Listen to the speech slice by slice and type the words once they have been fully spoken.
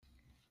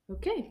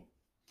Okay.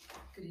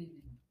 Good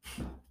evening.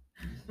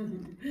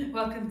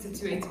 Welcome to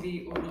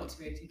 2A2B or not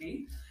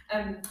 2A2B.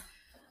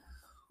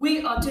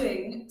 We are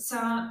doing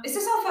some. Is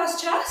this our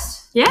first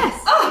chest?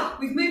 Yes.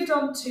 We've moved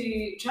on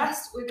to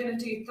chest. We're going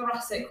to do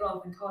thoracic rather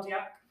than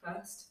cardiac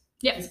first.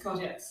 Yep. Because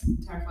cardiac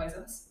terrifies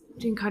us.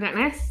 Doing cardiac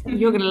nest.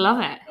 You're going to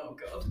love it. Oh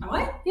God. Am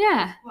I?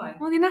 Yeah. Why?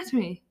 All the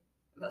anatomy.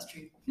 That's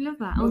true. You love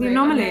that. All the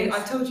anomalies. I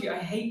told you I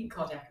hate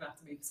cardiac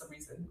anatomy for some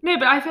reason. No,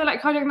 but I feel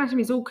like cardiac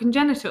anatomy is all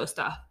congenital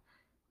stuff.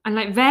 And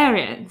like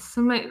variants.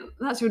 I'm like,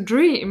 that's your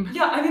dream.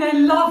 Yeah, I mean, I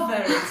love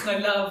variants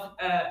and I love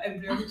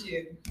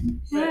embryology.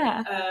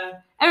 Yeah.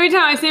 Every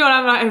time I see one,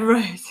 I'm like,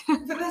 Rose.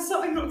 But there's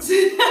something wrong.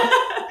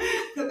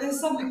 But there's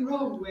something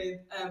wrong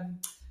with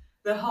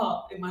the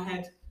heart in my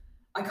head.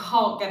 I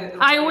can't get it.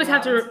 I always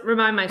have to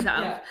remind myself.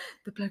 Yeah.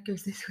 The blood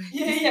goes this way.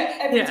 Yeah.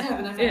 Every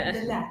time, and I'm like,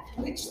 the left.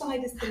 Which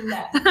side is the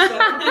left?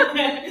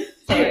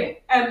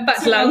 Sorry.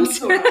 Back to lungs.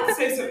 So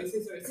sorry.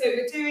 So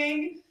we're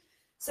doing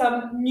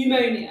some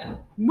pneumonia,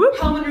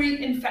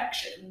 pulmonary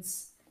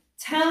infections.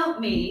 Tell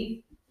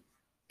me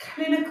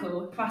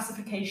clinical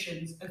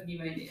classifications of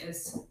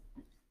pneumonias.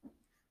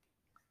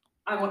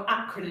 I want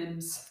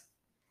acronyms.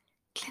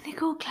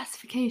 Clinical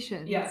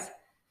classifications? Yeah.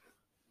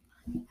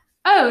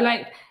 Oh,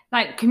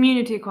 like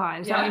community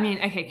acquired. Is that what you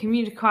mean? Okay,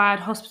 community acquired,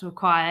 hospital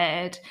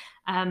acquired.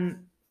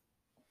 Don't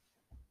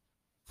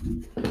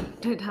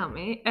tell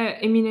me.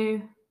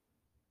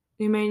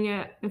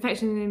 Pneumonia,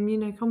 infection in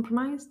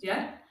immunocompromised.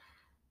 Yeah.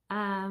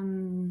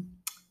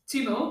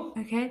 2 more.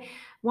 Okay.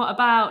 What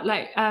about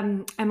like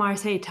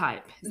MRSA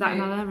type? Is that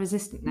another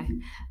resistant? No.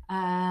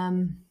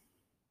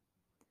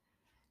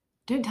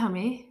 Don't tell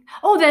me.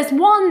 Oh, there's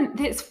one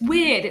that's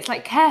weird. It's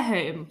like care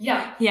home.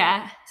 Yeah.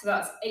 Yeah. So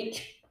that's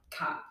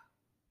HCAP.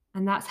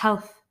 And that's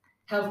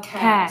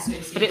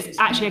healthcare. But it's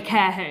actually a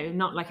care home,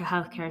 not like a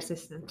healthcare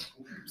assistant.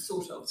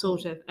 Sort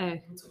of. Oh,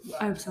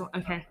 so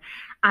okay.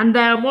 And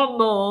then one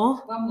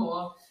more.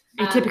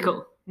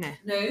 Atypical.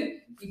 No,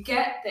 you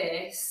get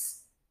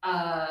this.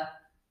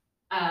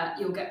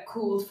 You'll get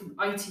called from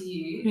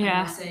ITU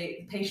and they say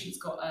the patient's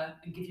got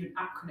and give you an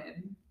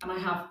acronym. And I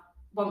have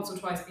once or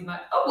twice been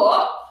like, oh,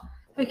 what?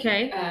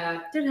 Okay.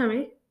 Don't tell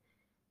me.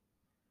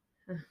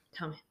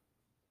 Tell me.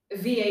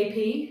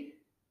 VAP.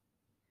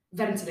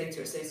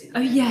 Ventilator associated.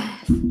 Oh,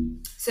 yes.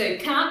 So,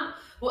 CAP.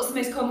 What's the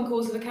most common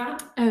cause of a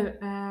CAP?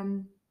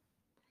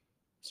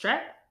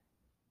 Strep.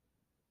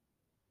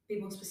 Be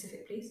more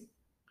specific, please.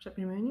 Strep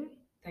pneumonia.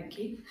 Thank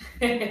you.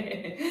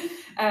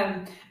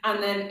 And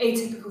then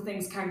atypical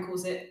things can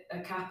cause it a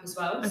CAP as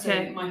well.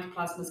 Okay. So,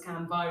 mycoplasmas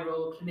can,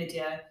 viral,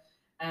 chlamydia.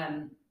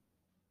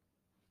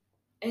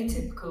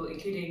 Atypical,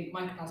 including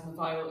mycoplasma,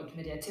 viral, and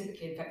chlamydia,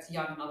 typically infects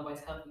young and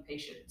otherwise healthy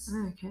patients.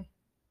 Oh, okay.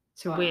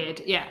 So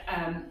weird, yeah.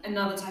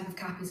 Another type of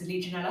CAP is a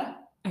Legionella.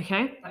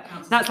 Okay. That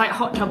counts. That's like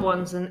hot tub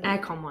ones and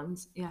aircon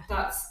ones, yeah.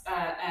 That's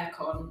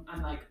aircon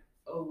and like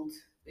old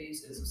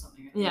boozers or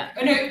something. Yeah.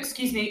 Oh no,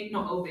 excuse me,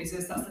 not old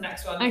boozers. That's the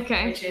next one.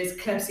 Okay. Which is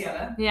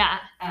Klebsiella. Yeah.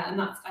 And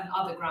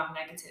other gram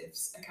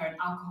negatives occur in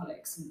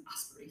alcoholics and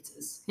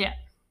aspirators. Yeah.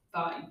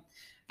 Fine.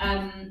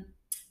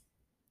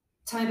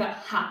 Tell me about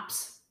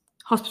HAPs.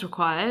 Hospital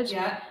acquired.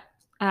 Yeah.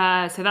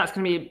 So that's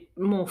going to be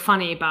more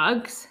funny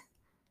bugs.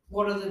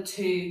 What are the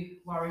 2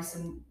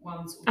 worrisome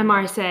ones?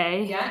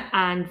 MRSA. Yeah.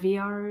 And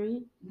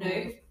VRE.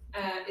 No.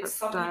 It's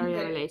something diarrhea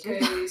that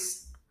related.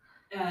 goes.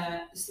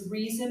 It's the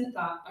reason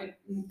that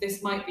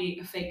this might be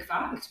a fake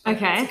fact, but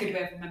okay. It's a good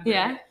way of remembering.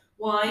 Yeah.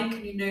 Why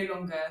can you no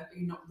longer?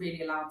 You're not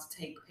really allowed to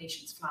take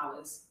patients'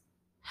 flowers.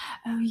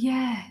 Oh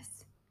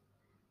yes.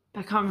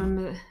 I can't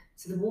remember.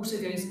 So the water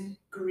goes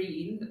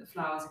green that the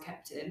flowers are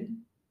kept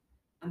in,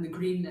 and the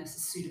greenness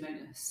is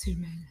Pseudomonas.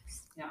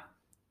 Pseudomonas. Yeah.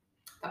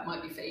 That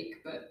might be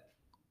fake, but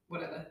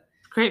whatever.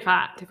 Great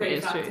fact if it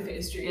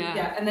is true.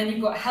 Yeah. And then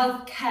you've got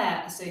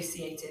healthcare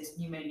associated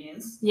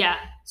pneumonias. Yeah.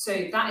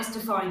 So that is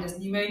defined as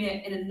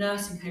pneumonia in a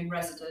nursing home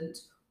resident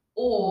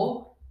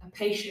or a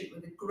patient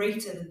with a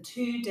greater than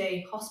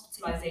 2-day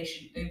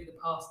hospitalisation over the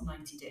past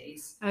 90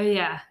 days. Oh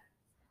yeah.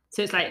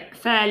 So it's like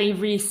fairly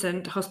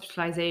recent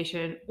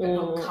hospitalisation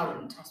or not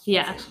current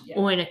hospitalisation. Yeah.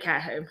 Or in a care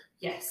home.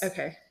 Yes.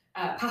 Okay.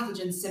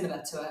 Pathogens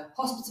similar to a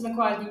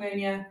hospital-acquired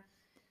pneumonia.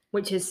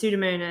 Which is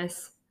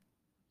Pseudomonas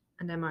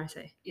and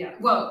MRSA. Yeah.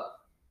 Well,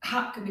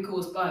 HAP can be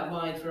caused by a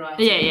wide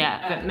variety.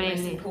 Yeah. But mainly.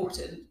 The most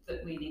important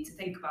that we need to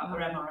think about are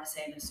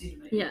MRSA and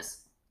Pseudomonas.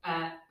 Yes.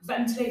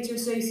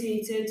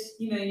 Ventilator-associated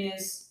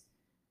pneumonias.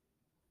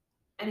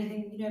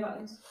 Anything you know about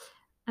these?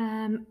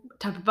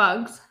 Type of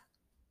bugs.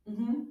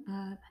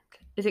 Mm-hmm.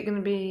 Is it going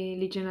to be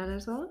Legionella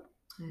as well?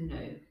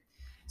 No.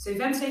 So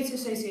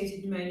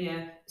ventilator-associated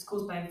pneumonia is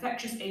caused by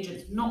infectious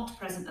agents not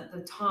present at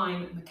the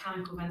time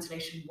mechanical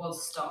ventilation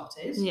was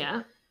started.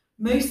 Yeah.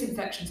 Most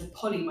infections are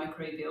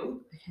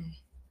polymicrobial,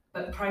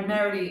 but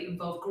primarily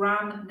involve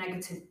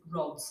gram-negative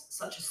rods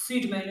such as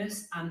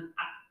Pseudomonas and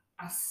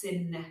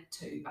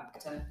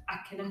Acinetobacter.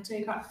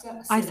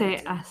 Acinetobacter? I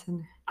say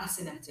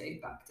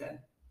Acinetobacter.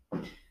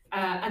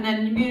 And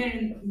then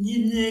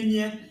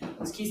pneumonia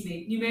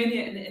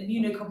in an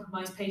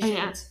immunocompromised patient. Oh,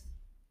 yeah.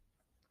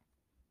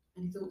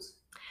 Any thoughts?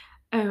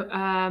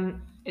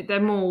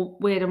 They're more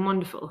weird and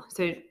wonderful.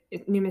 So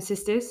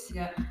pneumocystis,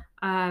 Yeah.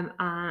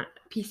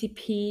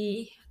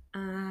 PCP,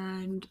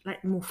 and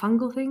like more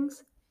fungal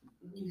things.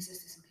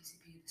 Pneumocystis and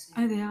PCP are the same.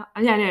 Oh, they are.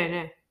 Yeah,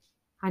 no.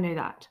 I know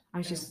that. I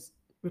was just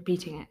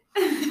repeating it.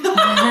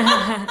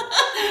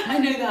 I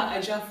know that.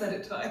 I just said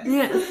it twice.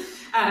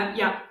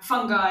 Yeah.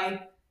 Fungi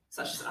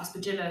such as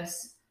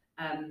Aspergillus,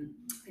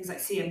 things like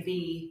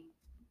CMV,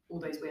 all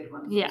those weird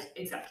ones. Yeah.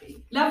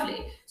 Exactly.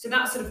 Lovely. So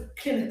that's sort of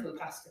clinical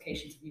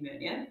classifications of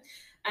pneumonia.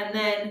 And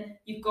then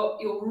you've got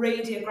your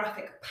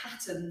radiographic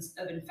patterns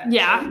of infection.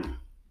 Yeah.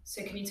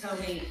 So can you tell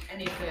me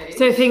any of those?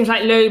 So things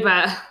like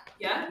lobar.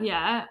 Yeah.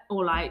 Yeah.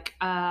 Or like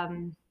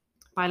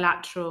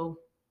bilateral.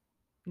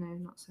 No,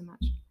 not so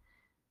much.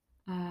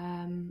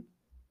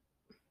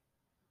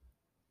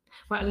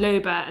 Well,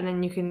 lobar, and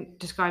then you can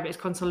describe it as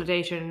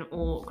consolidation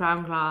or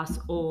ground glass,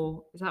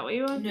 or is that what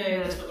you want? No,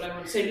 that's not what I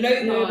want. So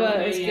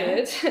lobar is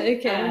good.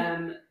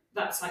 Okay.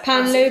 That's like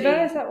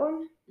Panlobar, is that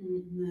one?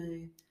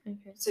 No.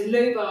 Okay. So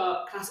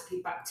lobar,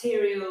 classically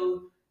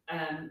bacterial,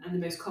 and the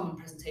most common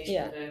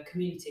presentation of a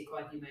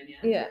community-acquired pneumonia.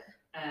 Yeah.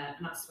 And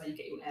that's where you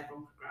get your air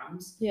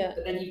bronchograms. Yeah.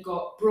 But then you've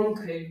got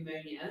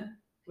bronchopneumonia,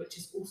 which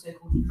is also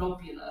called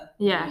lobular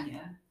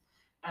pneumonia.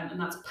 And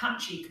that's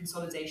patchy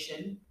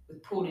consolidation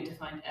with poorly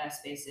defined air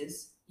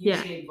spaces,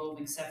 usually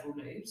involving several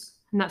lobes.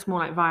 And that's more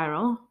like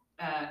viral.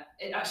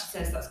 It actually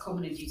says that's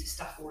commonly due to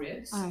Staph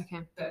aureus. Oh,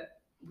 okay.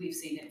 But we've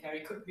seen it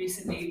very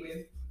recently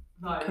with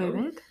viral.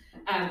 COVID.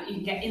 You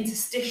can get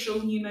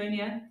interstitial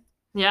pneumonia.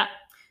 Yeah.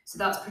 So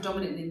that's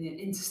predominantly in the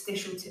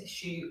interstitial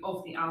tissue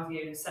of the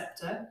alveolar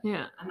septa.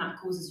 Yeah. And that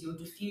causes your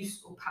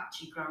diffuse or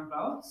patchy ground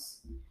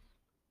glass.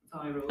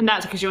 Viral. And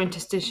that's because your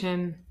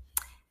interstitium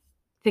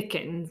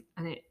thickens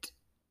and it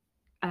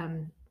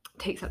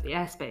takes up the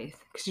airspace.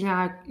 Because you know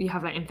how you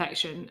have like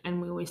infection, and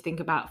we always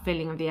think about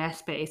filling of the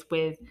airspace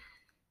with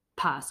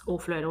pus or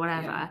fluid or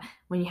whatever. Yeah.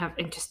 When you have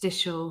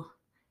interstitial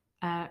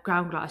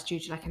ground glass due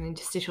to like an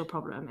interstitial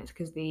problem, it's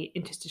because the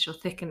interstitial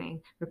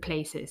thickening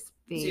replaces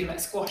the. So you're like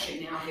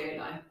squashing the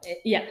alveoli.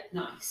 Yeah.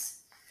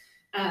 Nice.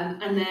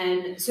 And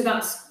then, so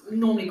that's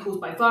normally caused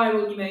by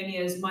viral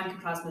pneumonias,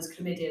 mycoplasmas,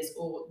 chlamydias,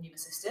 or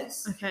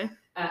pneumocystis. Okay.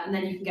 And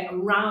then you can get a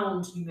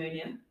round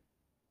pneumonia.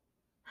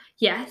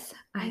 Yes,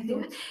 I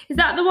think. Is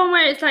that the one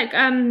where it's like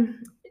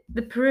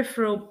the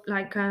peripheral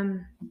like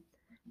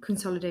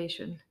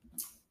consolidation?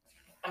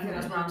 I think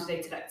that's round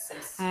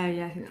atelectasis.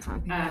 Yeah, I think that's what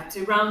I'm thinking.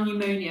 So round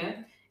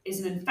pneumonia is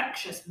an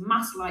infectious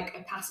mass-like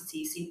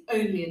opacity seen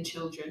only in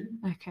children.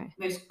 Okay.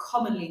 Most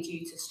commonly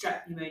due to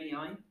strep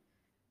pneumoniae.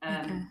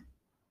 Okay.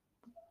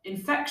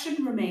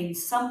 Infection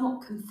remains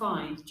somewhat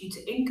confined due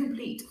to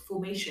incomplete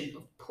formation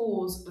of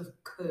pores of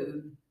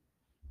cone.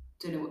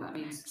 Don't know what that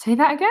means. Say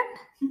that again?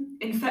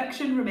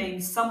 Infection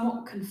remains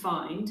somewhat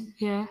confined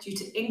due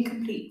to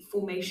incomplete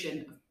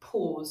formation of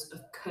pores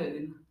of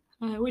cone.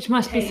 Which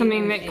must be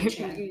something that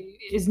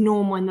is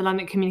normal in the lung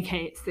that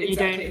communicates that you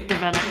don't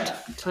develop. Yeah.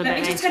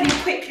 Let me just tell you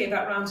quickly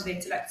about rounded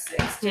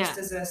atelectasis, just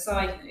as a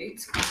side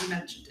note, because you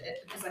mentioned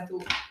it, because I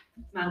thought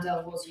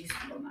Mandel was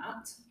useful on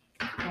that.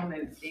 1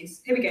 moment,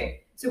 please. Here we go.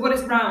 So what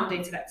is round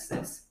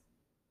atelectasis?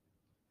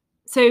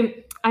 So,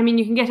 I mean,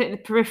 you can get it at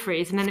the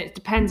peripheries, and then it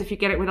depends if you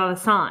get it with other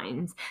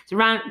signs. So,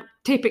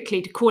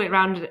 typically, to call it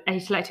rounded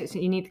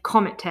atelectasis, you need the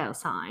comet tail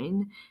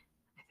sign,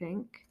 I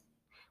think,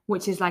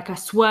 which is like a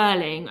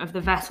swirling of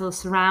the vessels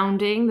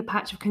surrounding the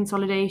patch of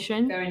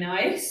consolidation. Very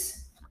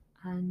nice.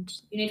 And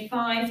you need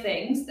 5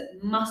 things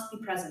that must be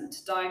present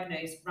to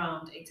diagnose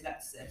round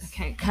atelectasis.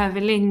 Okay,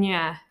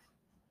 curvilinear,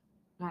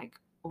 like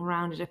all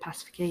rounded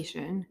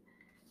opacification.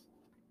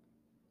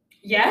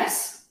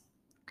 Yes.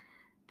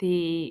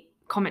 The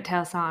comet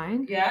tail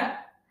sign. Yeah.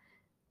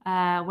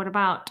 What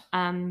about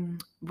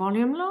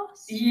volume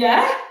loss?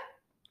 Yeah.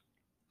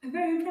 I'm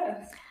very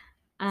impressed.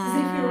 It's as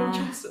if you're on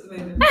chest at the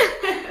moment.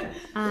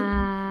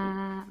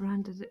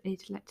 Rounded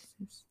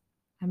atelectasis.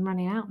 I'm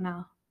running out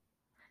now.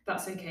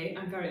 That's okay.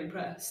 I'm very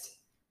impressed.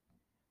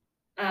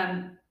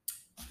 So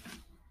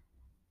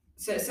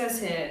it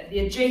says here, the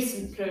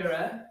adjacent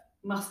pleura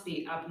must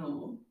be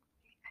abnormal.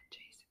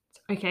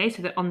 Okay,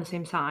 so they're on the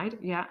same side.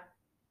 Yeah.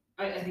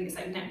 I think it's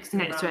like next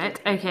to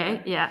it.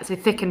 Okay, yeah. So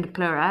thickened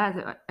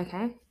pleura.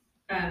 Okay.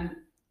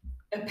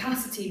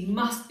 Opacity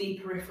must be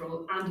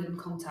peripheral and in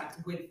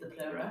contact with the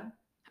pleura.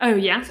 Oh,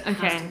 yes. So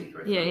okay.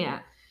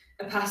 Yeah.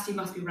 Opacity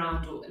must be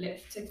round or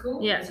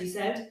elliptical, as you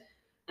said.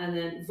 And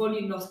then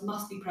volume loss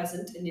must be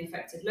present in the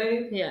affected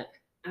lobe. Yeah.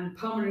 And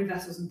pulmonary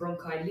vessels and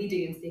bronchi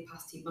leading into the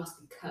opacity must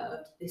be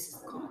curved. This is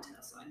the comet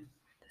tail sign.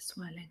 The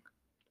swelling.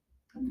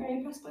 I'm very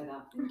impressed by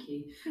that. Thank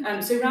you.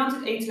 So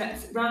round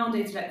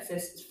atelectasis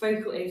is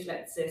focal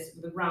atelectasis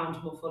with a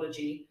round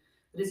morphology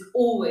that is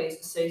always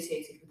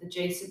associated with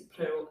adjacent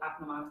pleural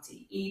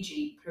abnormality,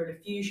 e.g. pleural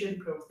effusion,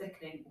 pleural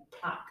thickening, or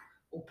plaque,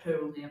 or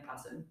pleural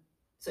neoplasm.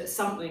 So it's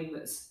something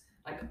that's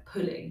like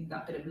pulling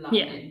that bit of lung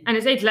in. And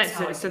it's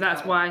atelectasis, so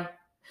that's why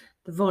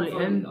the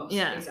volume loss.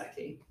 Yeah.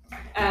 Exactly.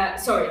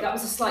 Sorry, that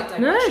was a slight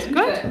digression,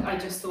 but I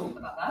just thought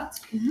about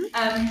that.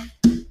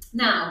 Mm-hmm.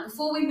 Now,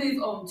 before we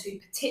move on to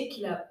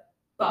particular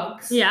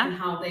bugs Yeah. and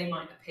how they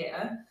might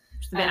appear.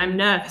 Which is the bit I'm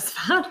nervous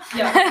about.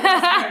 Yeah, I'm very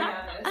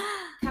nervous.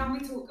 Can we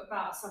talk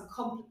about some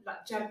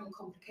general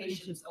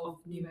complications of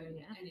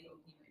pneumonia? Any old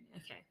pneumonia?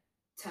 Okay.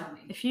 Tell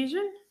me.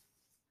 Effusion?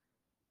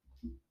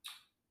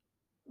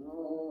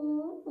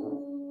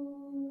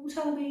 Ooh,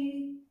 tell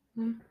me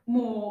Hmm.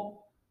 more.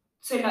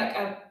 So, like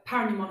a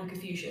parapneumonic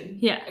effusion.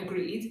 Yeah.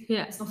 Agreed.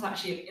 Yeah. It's not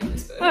actually in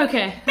this book.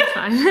 Okay, that's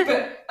fine.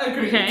 But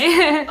agreed.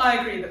 Okay. I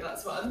agree that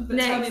that's one. But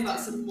tell me Next. about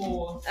some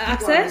more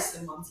Abscess?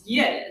 worrisome ones.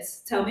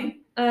 Yes. Tell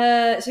me.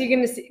 So you're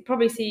going to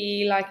probably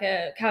see like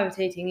a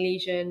cavitating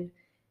lesion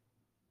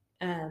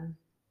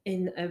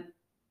in a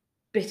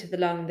bit of the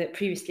lung that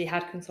previously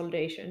had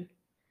consolidation.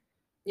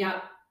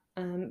 Yeah.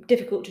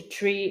 Difficult to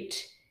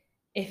treat.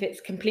 If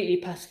it's completely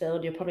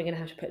pus-filled, you're probably going to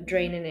have to put a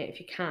drain in it if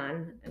you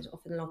can. It's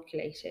often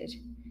loculated.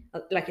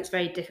 Like, it's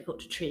very difficult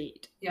to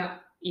treat. Yeah.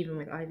 Even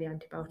with IV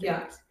antibiotics.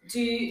 Yeah. Do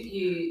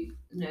you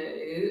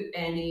know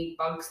any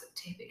bugs that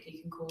typically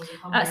can cause a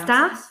pulmonary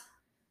abscess?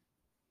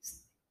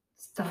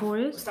 Staph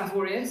aureus. Staph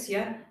aureus,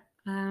 yeah.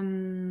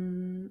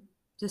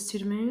 Does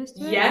Pseudomonas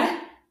do it? Yeah.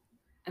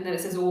 And then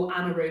it says all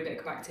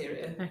anaerobic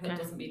bacteria. Okay. That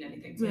doesn't mean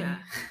anything to Yeah.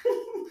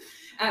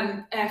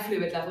 me. Air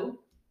fluid level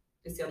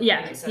is the other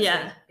Yeah, thing it says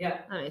yeah. here.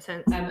 Yeah. That makes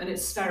sense. And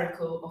it's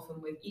spherical,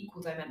 often with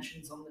equal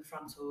dimensions on the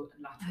frontal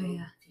and lateral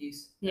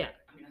views. Yeah.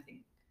 I mean, I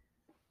think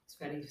it's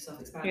fairly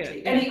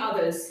self-explanatory. Yeah. Any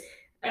others?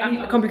 Any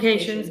other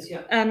complications?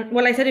 Yeah.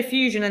 Well, I said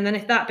effusion, and then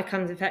if that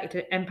becomes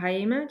infected,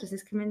 empyema. Does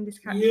this come in this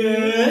category?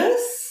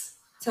 Yes.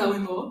 Tell me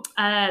more.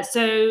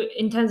 So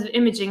in terms of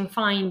imaging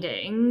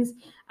findings,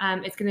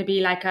 it's going to be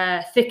like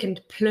a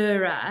thickened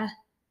pleura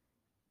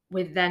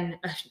with then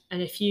an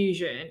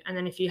effusion, and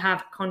then if you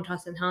have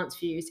contrast enhanced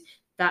fuse,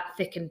 that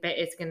thickened bit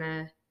is going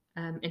to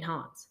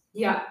enhance.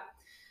 Yeah.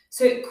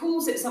 So it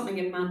calls it something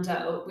in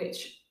Mandel,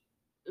 which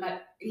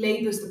like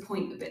labours the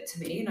point a bit to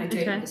me, and I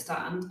don't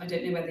understand. I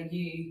don't know whether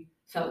you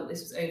felt that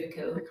this was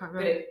overkill,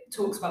 but it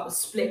talks about the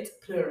split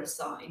pleura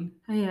sign.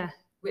 Oh yeah.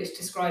 Which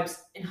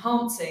describes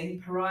enhancing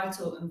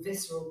parietal and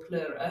visceral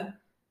pleura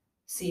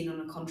seen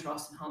on a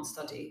contrast enhanced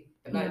study.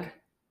 But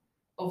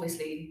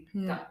obviously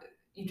that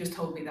you just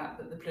told me that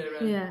the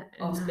pleura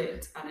are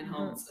split and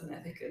enhanced and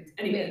they're thickened.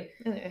 Anyway.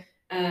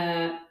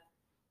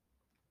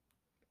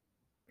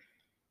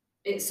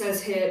 It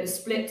says here the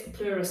split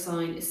pleura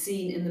sign is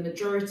seen in the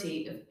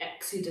majority of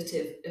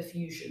exudative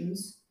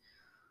effusions,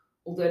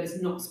 although it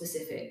is not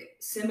specific.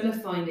 Similar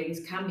findings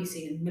can be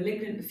seen in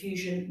malignant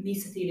effusion,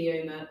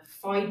 mesothelioma,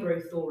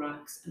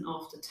 fibrothorax, and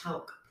after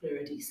talc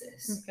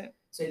pleurodesis. Okay.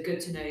 So good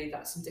to know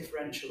that's some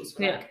differentials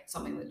for like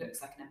something that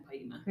looks like an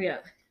empyema.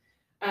 Yeah.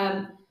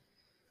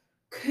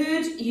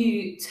 Could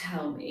you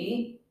tell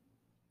me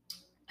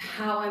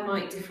how I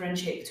might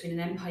differentiate between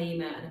an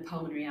empyema and a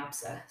pulmonary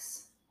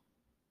abscess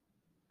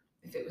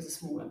if it was a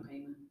small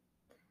empyema?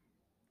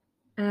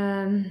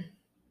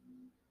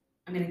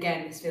 I mean,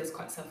 again, this feels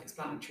quite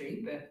self-explanatory,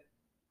 but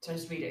so I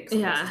just read it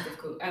because it's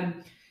difficult.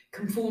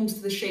 Conforms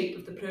to the shape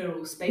of the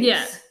pleural space.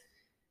 Yeah.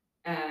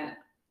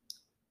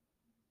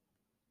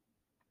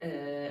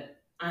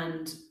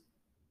 And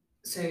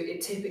so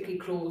it typically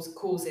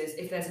causes,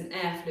 if there's an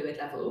air fluid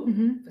level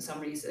for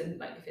some reason,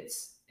 like if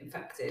it's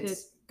infected,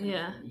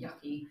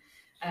 yucky,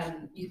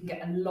 you can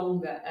get a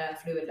longer air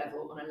fluid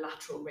level on a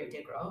lateral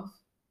radiograph.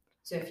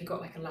 So if you got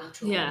like a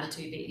lateral on the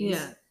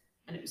 2Bs,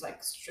 and it was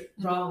like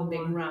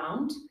being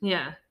round.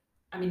 Yeah.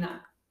 I mean,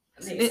 that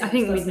makes sense. I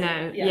think we'd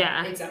know.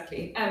 Yeah.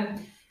 Exactly.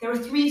 There are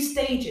 3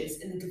 stages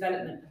in the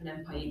development of an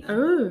empyema.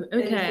 Oh,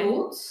 okay. Any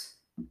thoughts?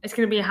 It's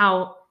going to be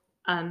how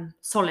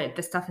solid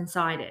the stuff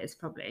inside is,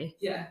 probably.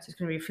 Yeah. So it's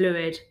going to be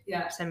fluid,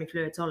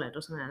 semi-fluid, solid,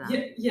 or something like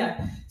that.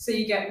 Yeah. So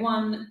you get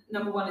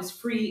number 1 is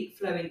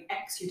free-flowing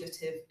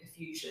exudative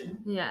effusion.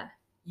 Yeah.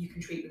 You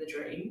can treat with a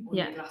drain or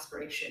needle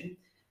aspiration.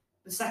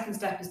 The second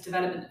step is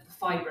development of the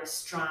fibrous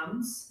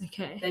strands.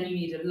 Okay. Then you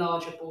need a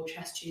larger bore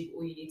chest tube,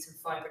 or you need some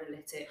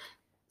fibrinolytic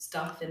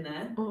stuff in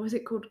there. What was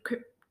it called?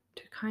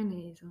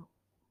 Cryptokinase?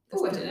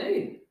 Oh, I don't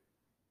know.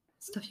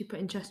 Stuff you put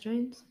in chest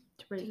drains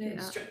to break it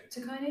up.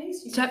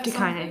 Streptokinase?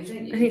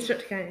 Streptokinase. I think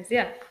streptokinase,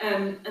 yeah.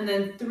 And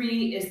then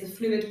 3 is the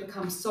fluid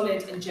becomes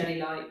solid and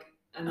jelly-like,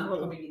 and that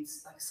probably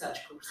needs like a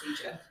surgical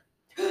procedure.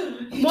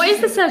 What is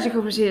the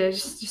surgical procedure?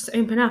 Just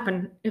open up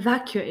and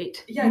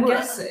evacuate? Yeah, I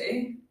guess so.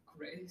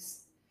 Gross.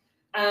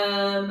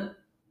 And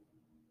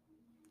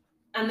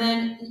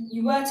then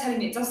you were telling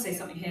me, it does say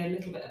something here a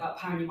little bit about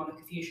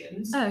parapneumonic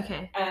effusions. Oh,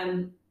 okay.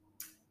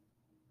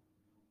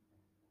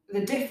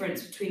 The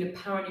difference between a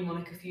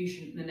parapneumonic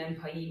effusion and an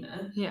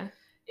empyema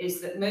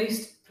is that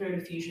most pleural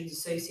effusions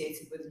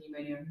associated with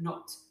pneumonia are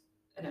not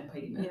an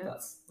empyema. Yeah.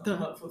 That's not a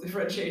helpful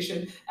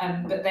differentiation.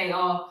 But they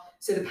are,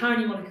 so the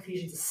parapneumonic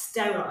effusions are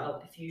sterile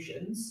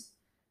effusions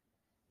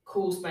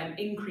caused by an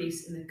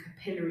increase in the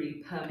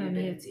capillary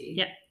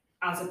permeability.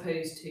 As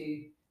opposed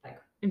to like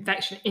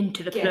infection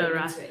into the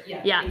pleura.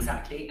 Yeah,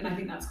 exactly. And I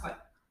think that's quite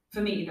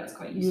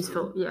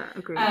useful. Yeah,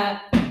 agree.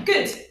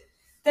 Good.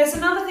 There's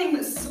another thing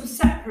that's sort of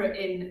separate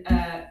in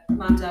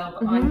Mandel,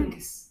 but I think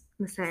is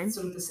the same.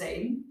 Sort of the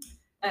same.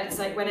 It's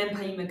like when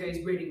empyema goes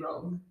really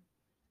wrong.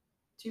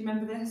 Do you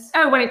remember this?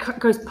 Oh, when it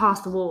goes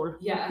past the wall.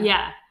 Yeah.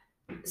 Yeah.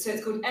 So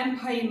it's called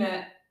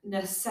empyema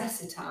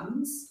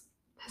necessitans,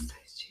 That's so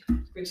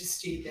stupid. which is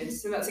stupid.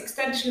 So that's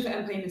extension of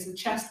empyema to the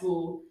chest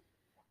wall,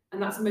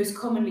 and that's most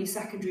commonly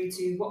secondary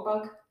to what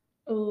bug?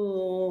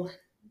 Oh,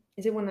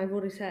 is it one I've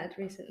already said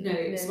recently? No,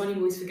 it's one you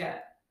always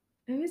forget.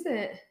 Oh, is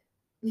it?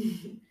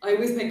 I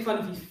always make fun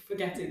of you for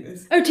forgetting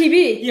this. Oh,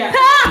 TB. Yeah.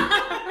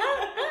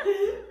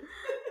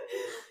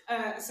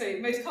 So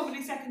most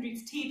commonly secondary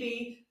to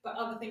TB, but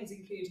other things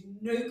include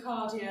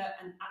nocardia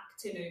and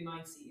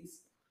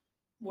actinomyces.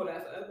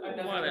 Whatever. I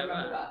never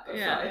remember that, but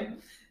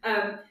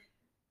fine.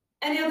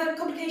 Any other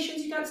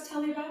complications you'd like to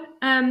tell me about?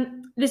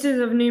 This is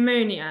of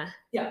pneumonia.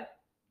 Yeah.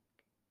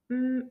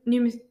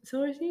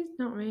 Pneumothoraces?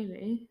 Not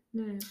really.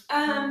 No.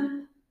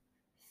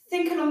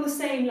 Thinking on the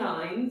same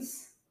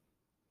lines,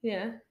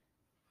 Yeah.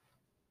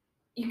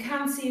 you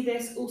can see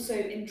this also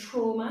in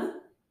trauma.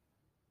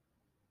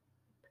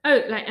 Oh,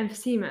 like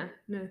emphysema?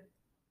 No.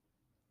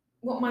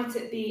 What might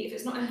it be if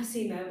it's not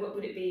emphysema? What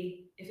would it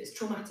be if it's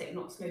traumatic,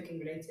 not smoking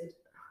related?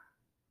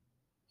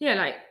 Yeah,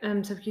 like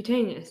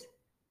subcutaneous.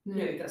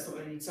 No, that's not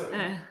what I mean. Sorry.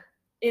 Oh.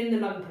 In the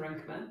lung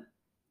parenchyma.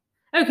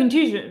 Oh,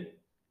 contusion.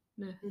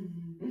 No.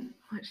 Mm-hmm.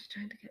 What was I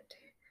trying to get to?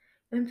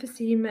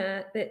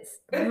 Emphysema that's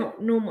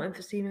not normal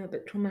emphysema,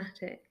 but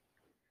traumatic.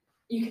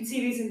 You can see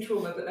these in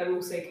trauma, but there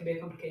also can be a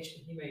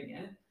complication of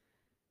pneumonia.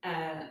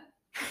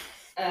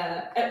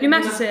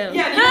 Pneumatocyl.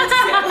 Yeah,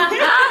 pneumatocyl.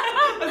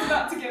 I was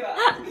about to give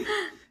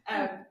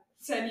up.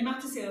 So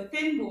pneumatocyl,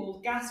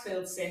 thin-walled,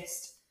 gas-filled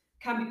cyst,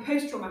 can be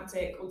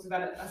post-traumatic or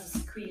develop as a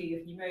sequelae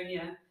of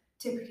pneumonia,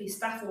 typically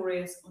Staph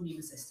aureus or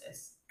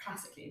pneumocystis.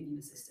 Classically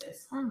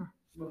pneumocystis. Oh.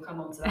 We'll come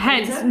on to that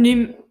Hence, later.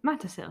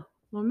 pneumatocyl.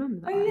 Well,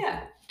 remember that. Oh,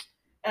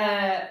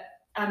 yeah.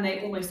 And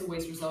they almost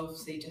always resolve,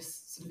 so you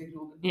just sort of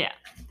ignore them. Yeah.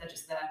 They're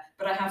just there.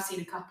 But I have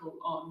seen a couple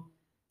on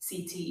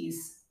CTs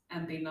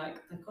and been like,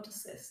 they've got a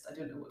cyst. I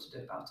don't know what to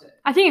do about it.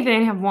 I think if they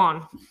only have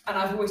one. And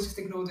I've always just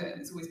ignored it,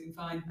 and it's always been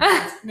fine. No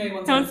one's No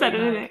one ever said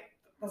been anything. like,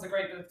 that's a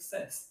great bit of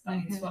cyst. That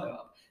needs Okay. follow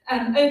up.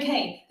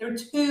 Okay, there are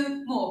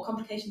two more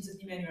complications of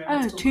pneumonia. I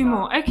want Oh, to talk two about.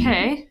 more.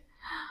 Okay.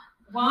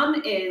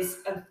 One is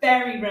a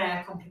very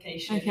rare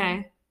complication.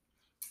 Okay.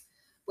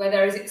 Where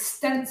there is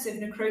extensive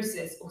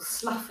necrosis or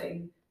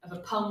sloughing of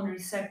a pulmonary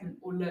segment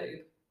or lobe.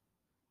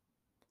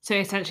 So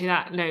essentially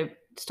that lobe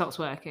stops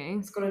working.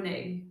 It's got a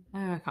name.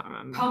 Oh, I can't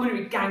remember.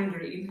 Pulmonary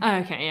gangrene. Oh,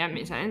 okay, yeah,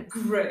 makes sense.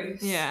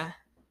 Gross. Yeah.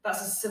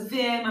 That's a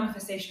severe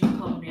manifestation of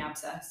pulmonary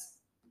abscess.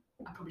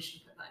 I probably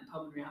should have put that in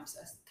pulmonary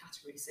abscess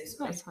category, so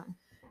sorry. That's fine.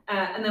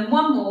 And then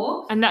one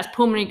more, And that's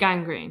pulmonary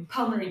gangrene.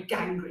 pulmonary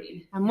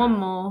gangrene. And one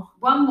more.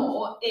 One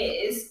more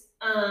is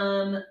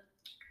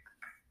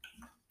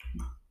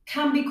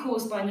can be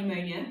caused by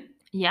pneumonia.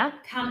 Yeah.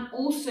 Can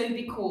also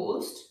be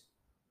caused.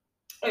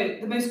 Oh,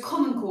 the most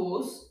common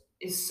cause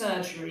is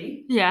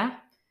surgery. Yeah.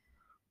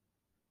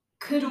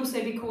 Could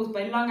also be caused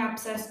by lung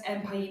abscess,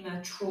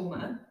 empyema,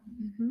 trauma.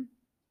 Mm-hmm.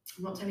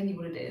 I'm not telling you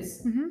what it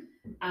is.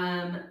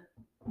 Mm-hmm.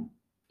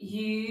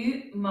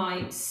 You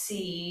might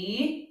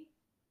see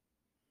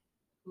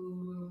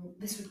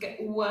this would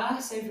get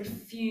worse over a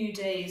few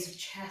days of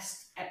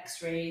chest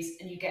x-rays,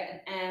 and you get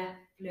an air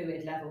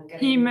fluid level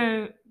getting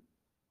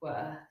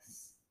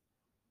worse.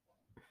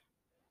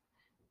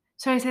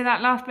 Sorry, say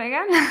that last bit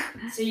again.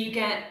 So you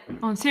get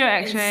On serial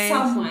x-rays.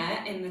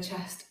 somewhere in the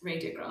chest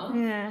radiograph,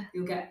 Yeah.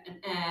 you'll get an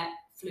air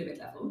fluid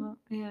level, Well,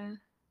 yeah.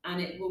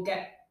 and it will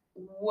get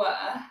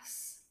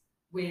worse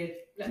with,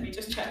 let me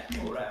just check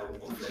more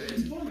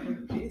fluid. 1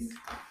 moment, please.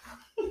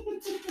 I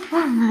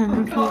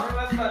can't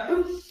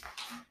remember.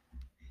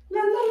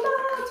 La la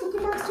la, talk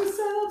amongst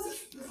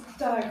yourselves. There's a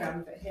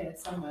diagram of it here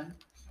somewhere.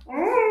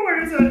 Oh,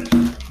 where is it?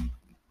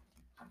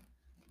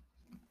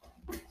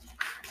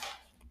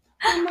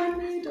 Don't mind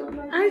me, don't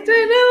mind me. I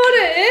don't know what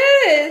it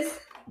is.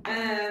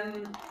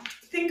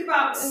 Think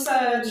about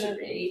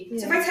surgery. Yeah.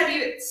 So if I tell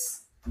you it's,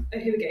 oh,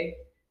 here we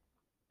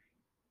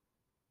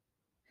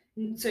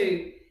go. So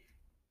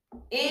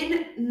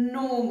in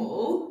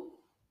normal,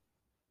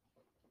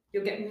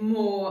 you'll get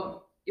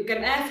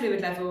an air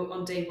fluid level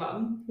on day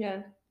 1.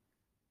 Yeah.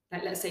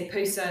 Like let's say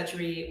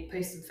post-surgery or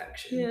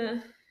post-infection.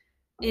 Yeah.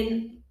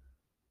 In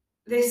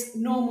this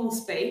normal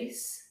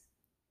space,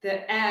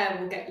 the air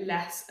will get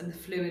less and the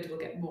fluid will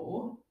get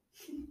more.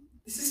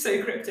 This is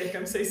so cryptic,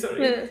 I'm so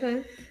sorry. Yeah, that's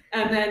fine.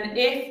 And then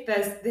if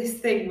there's this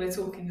thing we're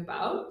talking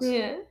about,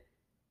 Yeah.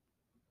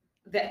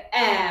 the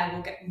air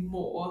will get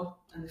more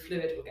and the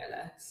fluid will get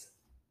less.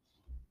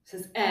 So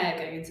there's air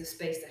going into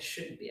space, there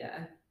shouldn't be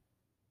air.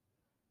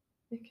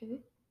 Okay.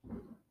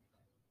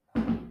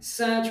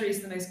 Surgery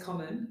is the most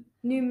common.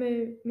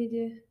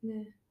 Pneumomedia,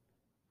 no.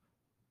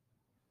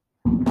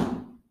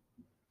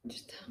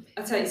 Just tell me.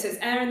 I'll tell you, so it's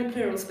air in the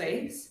pleural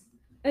space.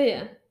 Oh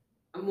yeah.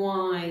 And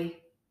why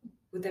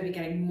would they be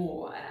getting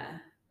more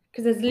air?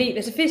 Because there's a leak.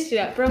 There's a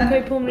fistula,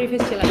 bronchopulmonary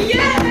fistula.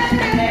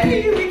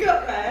 Yay! We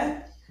got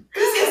there.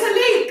 Because there's a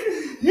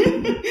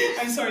leak.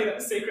 I'm sorry, that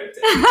was so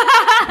cryptic.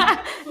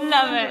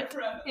 Love it.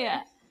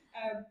 Yeah.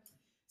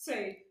 So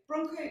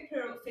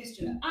bronchopleural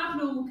fistula,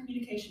 abnormal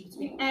communication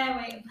between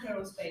airway and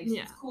pleural space.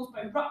 Yeah. It's caused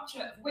by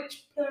rupture of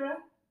which pleura?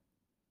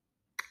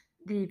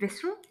 The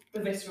visceral?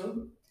 The visceral.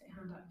 Take your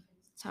hand out,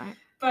 please. Sorry.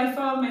 By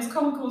far, the most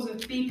common cause of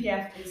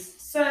BPF is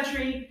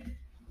surgery,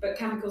 but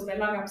can be caused by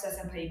lung abscess,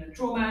 empyema, and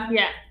trauma.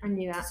 Yeah, I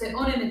knew that. So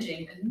on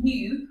imaging, a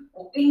new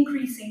or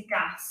increasing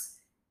gas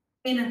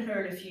in a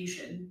pleural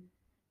effusion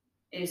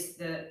is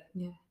the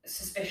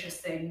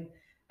suspicious thing.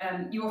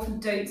 You often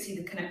don't see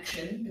the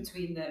connection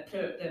between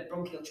the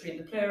bronchial tree and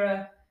the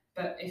pleura,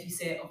 but if you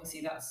see it,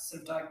 obviously that's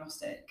sort of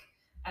diagnostic.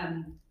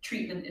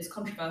 Treatment is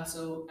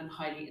controversial and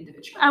highly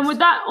individualised. And would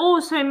that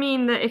also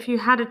mean that if you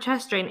had a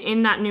chest drain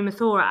in that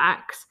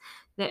pneumothorax,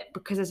 that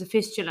because there's a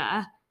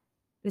fistula,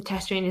 the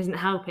chest drain isn't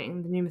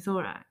helping the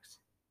pneumothorax?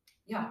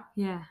 Yeah.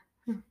 Yeah.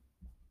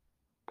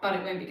 But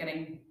it won't be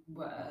getting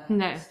worse.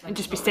 No, Like, it'd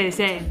just be it's stay the not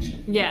same.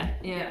 tension.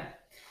 Yeah.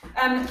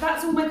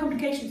 That's all my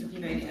complications of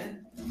pneumonia.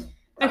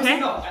 That's Okay.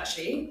 a lot,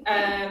 actually.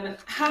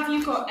 Have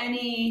you got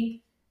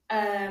any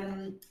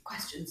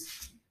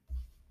questions?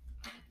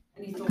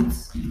 Any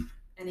thoughts?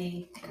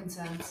 Any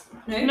concerns?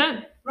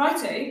 No.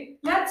 Righto,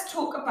 let's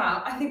talk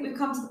about, I think we've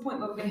come to the point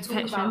where we're going to talk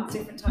about Infections.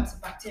 different types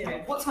of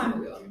bacteria. What time are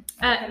we on?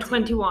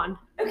 21.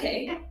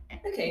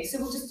 Okay, so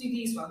we'll just do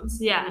these ones.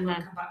 Yeah, and and we'll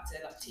then- come back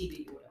to like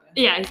TB or whatever.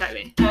 Yeah,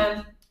 exactly.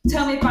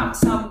 Tell me about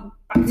some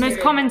bacteria.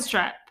 Most common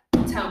strep.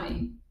 Tell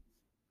me.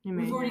 We've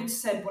Pneumonia. already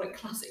said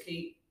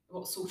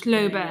what sort of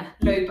Lobar.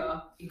 pneumonia.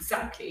 Lobar,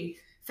 exactly.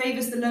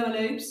 Favours the lower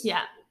lobes.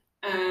 Yeah.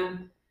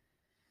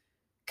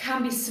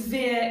 Can be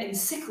severe in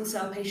sickle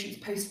cell patients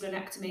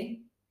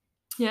post-splenectomy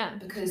Yeah.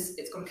 because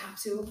it's got a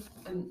capsule,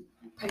 and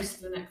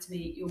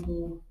post-splenectomy you're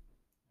more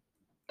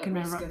at Can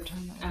risk of...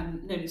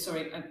 erupt. no,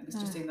 sorry, I was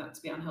just saying that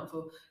to be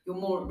unhelpful. You're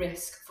more at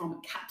risk from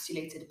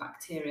encapsulated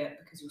bacteria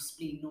because your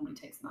spleen normally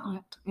takes them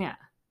out. Yeah.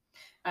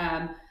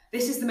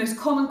 This is the most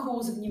common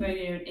cause of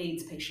pneumonia in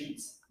AIDS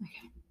patients.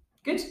 Okay.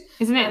 Good?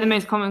 Isn't it the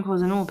most common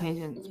cause in all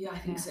patients? Yeah, I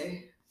think Yeah. so.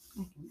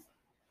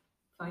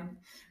 Fine.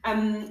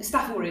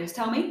 Staph aureus,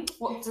 tell me,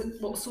 what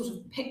sort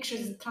of picture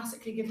does it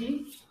classically give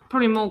you?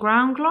 Probably more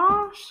ground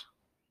glass.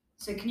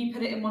 So can you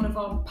put it in one of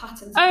our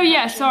patterns? Oh of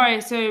yeah, infection?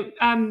 sorry. So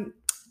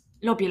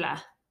lobular.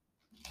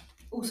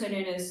 Also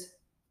known as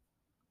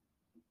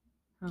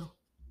Oh.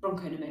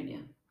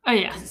 bronchopneumonia. Oh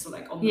yeah. Because it's sort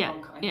of like on the Yeah.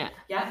 bronchi. Yeah.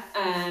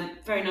 Yeah.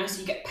 Very nice.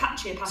 You get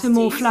patchy opacity. So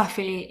more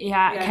fluffy.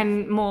 Yeah. Yeah.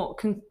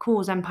 Can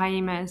cause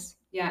empyemas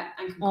Yeah,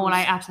 and can or cause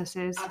like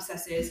abscesses.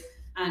 abscesses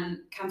and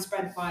can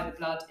spread via the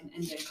blood in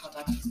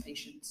endocarditis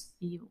patients.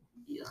 Ew.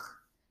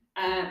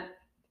 Ugh.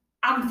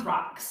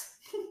 Anthrax.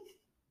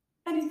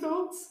 Any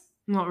thoughts?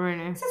 Not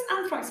really. It says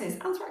anthrax is.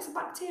 Anthrax a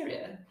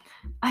bacteria?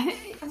 I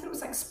I thought it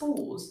was like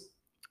spores.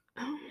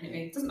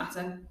 Anyway, it doesn't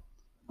matter.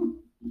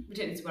 We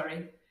don't need to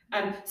worry.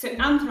 So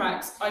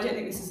anthrax, I don't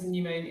think this is a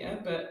pneumonia,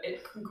 but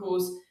it can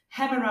cause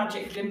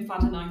hemorrhagic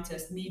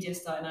lymphadenitis,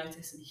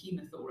 mediastinitis, and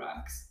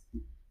hemothorax.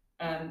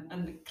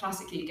 And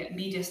classically, you get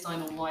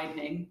mediastinal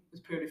widening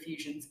with pleural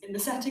effusions in the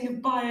setting of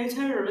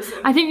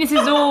bioterrorism. I think this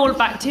is all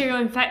bacterial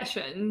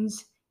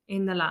infections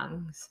in the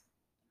lungs,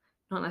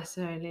 not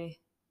necessarily.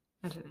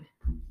 I don't know.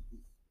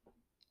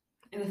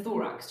 In the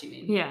thorax, do you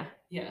mean? Yeah.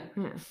 Yeah.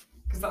 Yeah.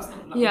 Because that's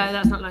not lung. Yeah,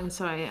 that's not lungs.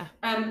 Sorry. Yeah.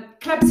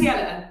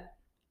 Klebsiella.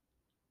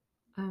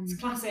 Um, It's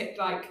classic,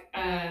 like,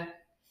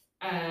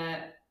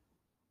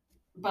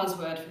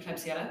 buzzword for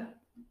Klebsiella.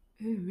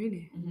 oh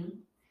really?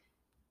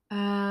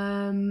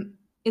 Mm-hmm.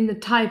 In the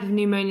type of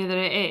pneumonia that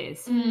it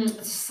is. It's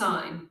a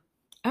sign.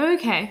 Oh,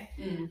 okay.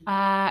 Mm.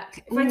 If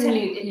If I tell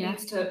you it yeah.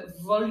 leads to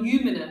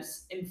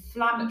voluminous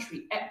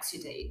inflammatory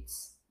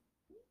exudates,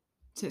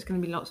 So it's going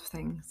to be lots of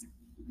things.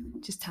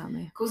 Just tell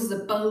me. causes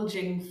a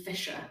bulging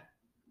fissure,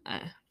 Oh.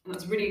 and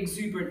that's really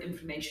exuberant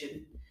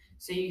inflammation.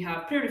 So you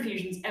have pleural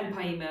effusions,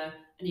 empyema,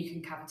 and you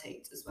can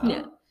cavitate as well.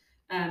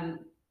 Yeah.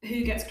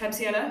 Who gets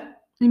Klebsiella?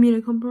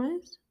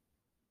 Immunocompromised?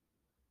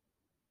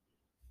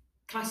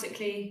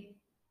 Classically,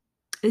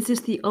 Is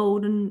this the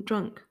old and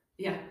drunk?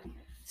 yeah.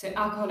 So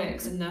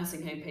alcoholics and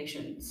nursing home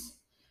patients.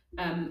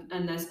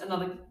 And there's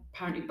another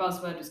apparently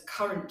buzzword is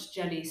current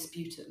jelly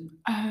sputum.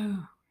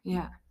 Oh,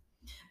 yeah.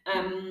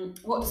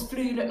 What does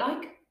flu look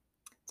like?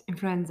 It's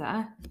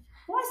influenza.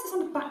 Why is this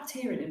under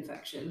bacterial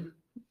infection?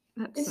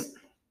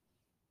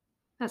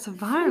 That's a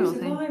viral Flu's a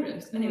thing.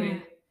 virus.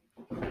 Anyway,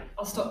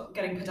 I'll stop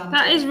getting pedantic.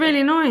 That is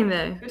really annoying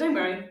though. But don't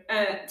worry.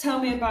 Tell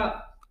me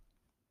about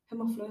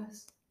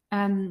Haemophilus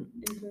influenza.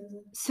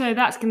 So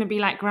that's going to be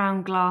like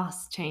ground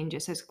glass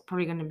changes. So it's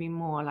probably going to be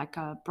more like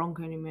a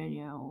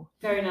bronchopneumonia or.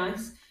 Very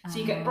nice. So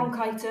you get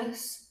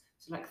bronchitis,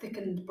 so like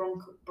thickened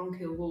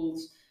bronchial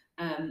walls,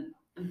 and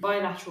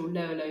bilateral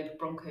lower lobe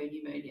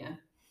bronchopneumonia.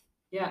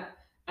 Yeah.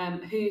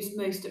 Who's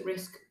most at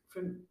risk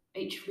from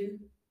H flu?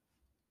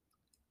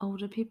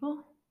 Older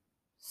people?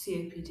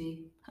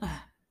 COPD.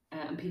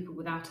 And people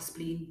without a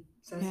spleen.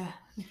 Says. Yeah.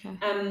 Okay.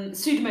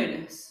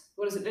 Pseudomonas.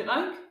 What does it look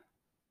like?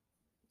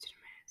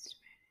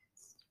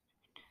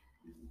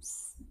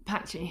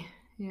 Patchy.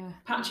 Yeah.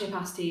 Patchy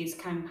opacity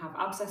can have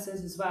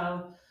abscesses as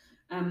well.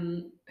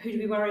 Who do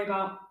we worry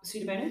about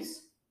Pseudomonas?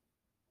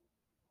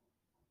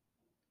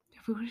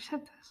 Have we already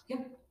said this?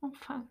 Yeah. Oh,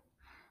 fine.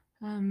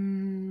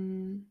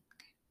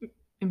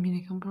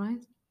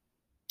 Immunocompromised.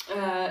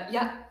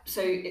 Yeah,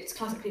 so it's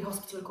classically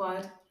hospital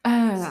acquired.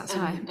 Oh, that's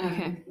right.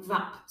 Okay.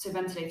 VAP, so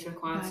ventilator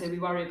acquired. Right. So we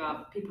worry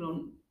about people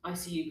on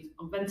ICU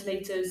on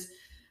ventilators.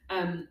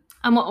 And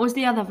what was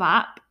the other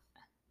VAP?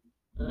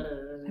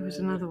 There was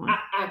another one.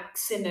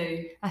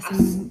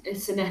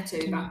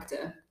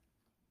 Acinetobacter.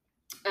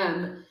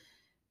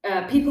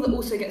 People that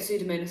also get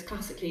Pseudomonas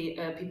classically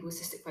are people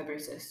with cystic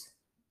fibrosis.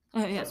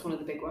 Oh, yeah. That's one of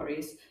the big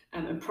worries.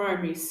 And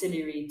primary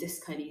ciliary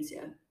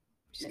dyskinesia.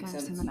 Which is kind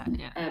of similar,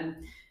 yeah.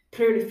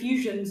 Pleural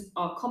effusions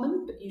are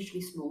common, but usually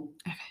small.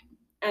 Okay.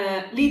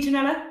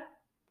 Legionella.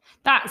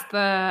 That's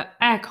the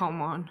aircon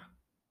one.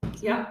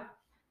 Yeah.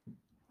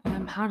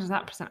 How does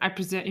that present? I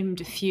presume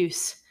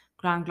diffuse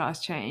ground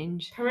glass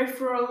change.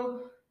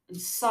 Peripheral and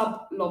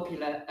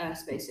sublobular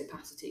airspace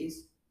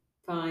opacities.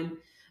 Fine.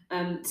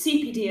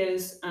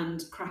 CPDers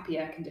and crappy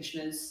air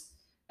conditioners.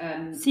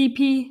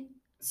 COPDers.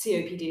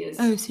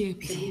 Oh, COPD.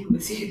 So people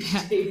with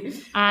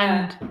COPD.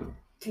 And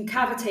can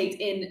cavitate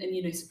in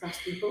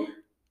immunosuppressed people.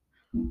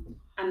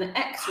 And the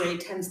X-ray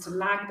tends to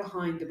lag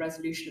behind the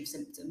resolution of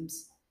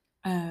symptoms.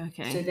 Oh,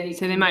 okay.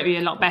 So they might be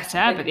a lot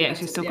better, but the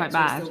X-ray is still quite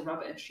bad. Still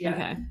rubbish. Yeah.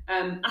 Okay.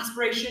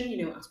 Aspiration. You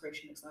know what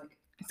aspiration looks like.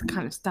 It's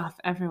kind of stuff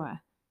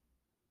everywhere.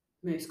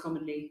 Most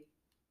commonly,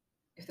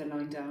 if they're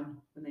lying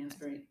down when they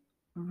aspirate.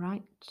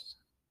 Right.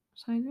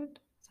 Sided?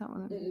 Is that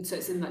what? So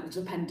it's in like the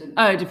dependent.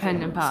 Oh,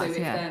 dependent parts. So if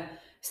they're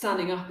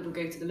standing up, it'll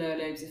go to the lower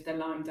lobes. If they're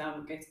lying down,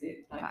 it'll go to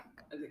the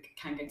it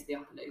can go to the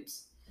upper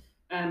lobes.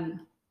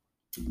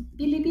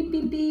 Beep beep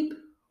beep beep.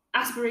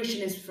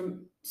 Aspiration is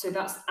from. So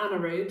that's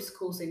anaerobes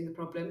causing the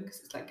problem because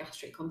it's like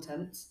gastric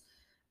contents.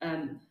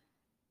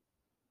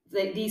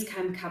 These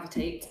can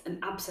cavitate,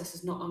 and abscess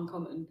is not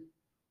uncommon.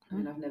 I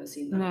mean, I've never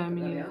seen that. No,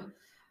 me neither.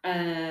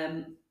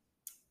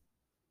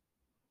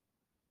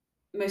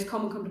 Most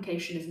common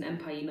complication is an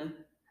empyema.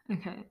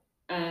 Okay.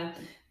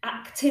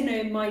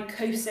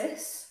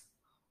 Actinomycosis.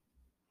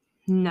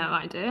 No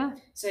idea.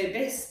 So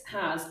this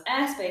has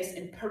airspace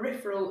in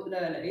peripheral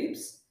lower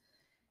lobes,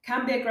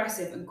 can be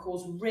aggressive and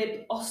cause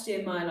rib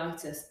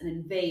osteomyelitis and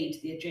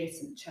invade the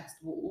adjacent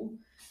chest wall.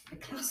 The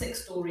classic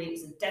story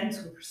is a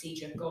dental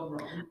procedure gone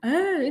wrong.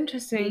 Oh,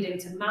 interesting. Leading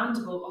to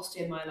mandible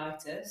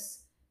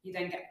osteomyelitis. You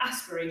then get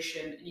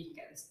aspiration and you can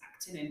get this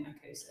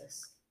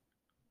actinomycosis.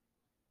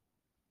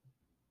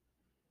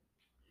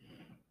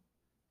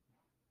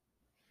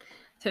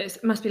 So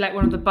it must be like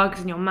one of the bugs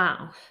in your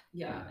mouth.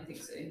 Yeah, I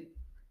think so.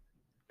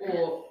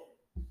 Or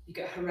you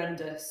get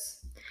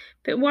horrendous.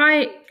 But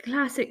why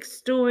classic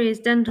story is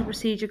dental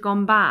procedure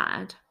gone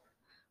bad?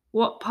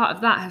 What part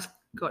of that has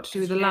got to do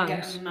with the lungs? You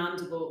get a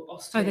mandible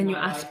osteomyelitis. Oh, then you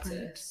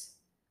aspirate.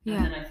 Yeah.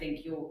 And then I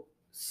think you're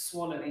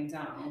swallowing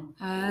down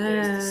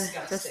those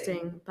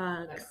disgusting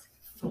bugs. Like,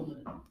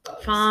 fulminant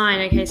bugs. Fine,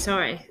 okay,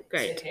 sorry.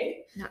 Great. It's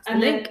okay. That's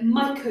and the then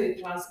link.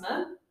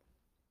 mycoplasma.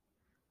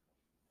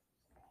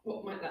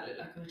 What might that look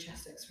like on a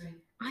chest X-ray?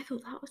 I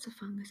thought that was a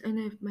fungus. Oh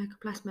no,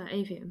 Mycoplasma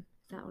avium.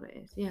 Is that what it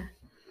is? Yeah.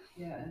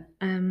 Yeah.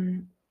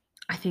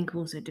 I think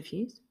also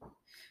diffuse.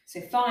 So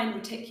fine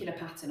reticular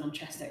pattern on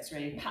chest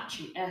X-ray,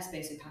 patchy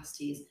airspace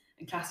opacities,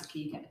 and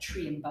classically you get a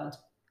tree and bud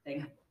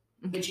thing,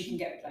 which you can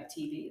get with like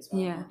TB as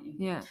well. Yeah. Can't you?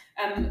 Yeah.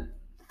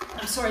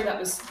 I'm sorry that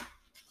was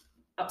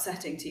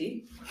upsetting to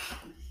you.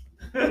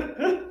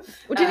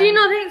 Well, did you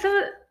not think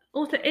so?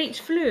 Author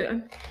H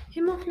flu.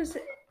 Haemophilus.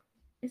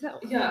 Is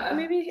that? Yeah.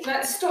 Maybe.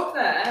 Let's stop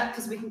there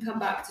because we can come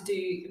back to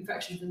do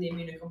infection from the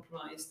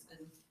immunocompromised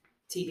and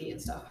TB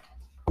and stuff.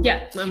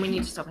 Yeah, when we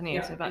need to stop anyway.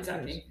 Yeah, so that's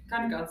exactly.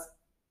 Kind of gods.